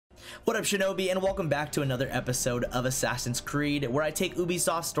What up, Shinobi, and welcome back to another episode of Assassin's Creed, where I take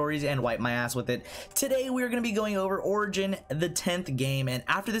Ubisoft stories and wipe my ass with it. Today we're going to be going over Origin, the 10th game, and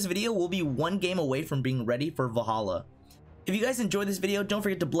after this video we'll be one game away from being ready for Valhalla. If you guys enjoyed this video, don't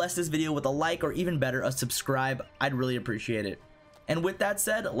forget to bless this video with a like, or even better, a subscribe. I'd really appreciate it. And with that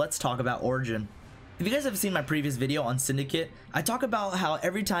said, let's talk about Origin. If you guys have seen my previous video on Syndicate, I talk about how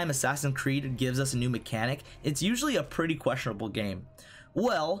every time Assassin's Creed gives us a new mechanic, it's usually a pretty questionable game.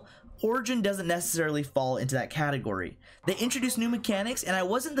 Well, Origin doesn't necessarily fall into that category. They introduced new mechanics, and I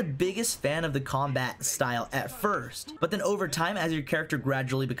wasn't the biggest fan of the combat style at first. But then over time, as your character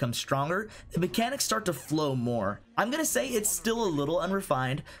gradually becomes stronger, the mechanics start to flow more. I'm gonna say it's still a little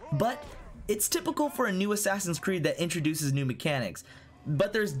unrefined, but it's typical for a new Assassin's Creed that introduces new mechanics.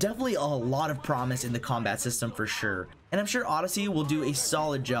 But there's definitely a lot of promise in the combat system for sure. And I'm sure Odyssey will do a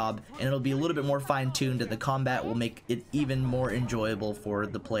solid job, and it'll be a little bit more fine-tuned, and the combat will make it even more enjoyable for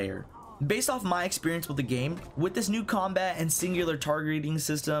the player. Based off my experience with the game, with this new combat and singular targeting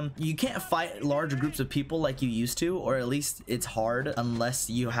system, you can't fight large groups of people like you used to, or at least it's hard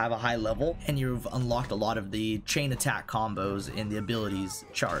unless you have a high level and you've unlocked a lot of the chain attack combos in the abilities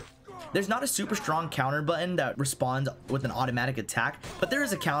chart. There's not a super strong counter button that responds with an automatic attack, but there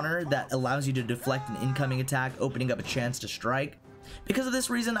is a counter that allows you to deflect an incoming attack, opening up a chance to strike. Because of this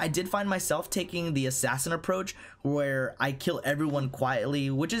reason, I did find myself taking the assassin approach, where I kill everyone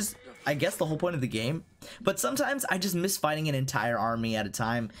quietly, which is, I guess, the whole point of the game. But sometimes I just miss fighting an entire army at a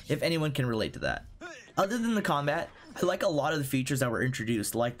time, if anyone can relate to that. Other than the combat, I like a lot of the features that were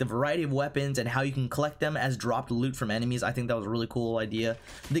introduced, like the variety of weapons and how you can collect them as dropped loot from enemies. I think that was a really cool idea.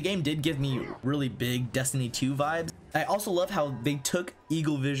 The game did give me really big Destiny 2 vibes. I also love how they took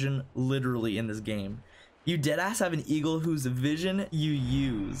eagle vision literally in this game. You deadass have an eagle whose vision you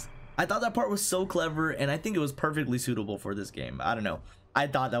use. I thought that part was so clever, and I think it was perfectly suitable for this game. I don't know. I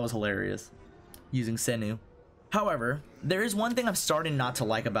thought that was hilarious, using Senu. However, there is one thing I'm starting not to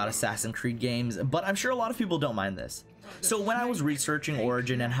like about Assassin's Creed games, but I'm sure a lot of people don't mind this. So when I was researching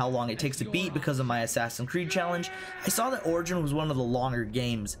Origin and how long it takes to beat because of my Assassin's Creed challenge, I saw that Origin was one of the longer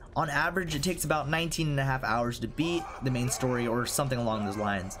games. On average, it takes about 19.5 hours to beat the main story, or something along those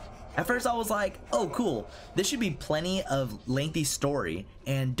lines. At first I was like, oh cool, this should be plenty of lengthy story,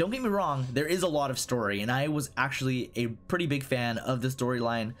 and don't get me wrong, there is a lot of story, and I was actually a pretty big fan of the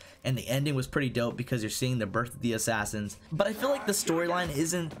storyline, and the ending was pretty dope because you're seeing the birth of the assassins. But I feel like the storyline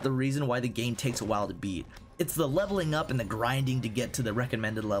isn't the reason why the game takes a while to beat. It's the leveling up and the grinding to get to the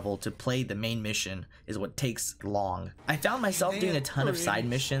recommended level to play the main mission is what takes long. I found myself doing a ton of side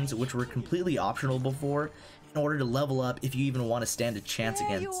missions which were completely optional before, in order to level up if you even want to stand a chance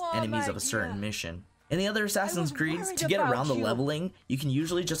against enemies of a certain mission. In the other Assassin's Creeds, to get around the leveling, you can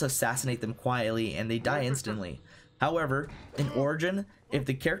usually just assassinate them quietly and they die instantly. However, in Origin, if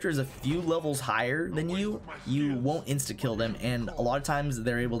the character is a few levels higher than you, you won't insta-kill them, and a lot of times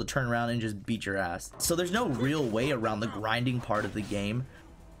they're able to turn around and just beat your ass. So there's no real way around the grinding part of the game.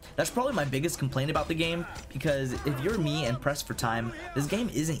 That's probably my biggest complaint about the game, because if you're me and pressed for time, this game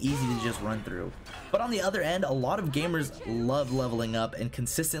isn't easy to just run through. But on the other end, a lot of gamers love leveling up and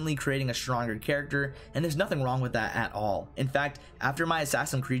consistently creating a stronger character, and there's nothing wrong with that at all. In fact, after my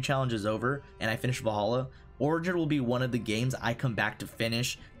Assassin's Creed challenge is over and I finish Valhalla, Origin will be one of the games I come back to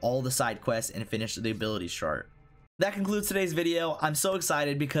finish all the side quests and finish the abilities chart. That concludes today's video. I'm so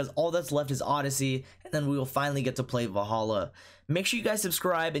excited because all that's left is Odyssey, and then we will finally get to play Valhalla. Make sure you guys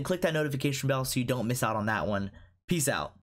subscribe and click that notification bell so you don't miss out on that one. Peace out.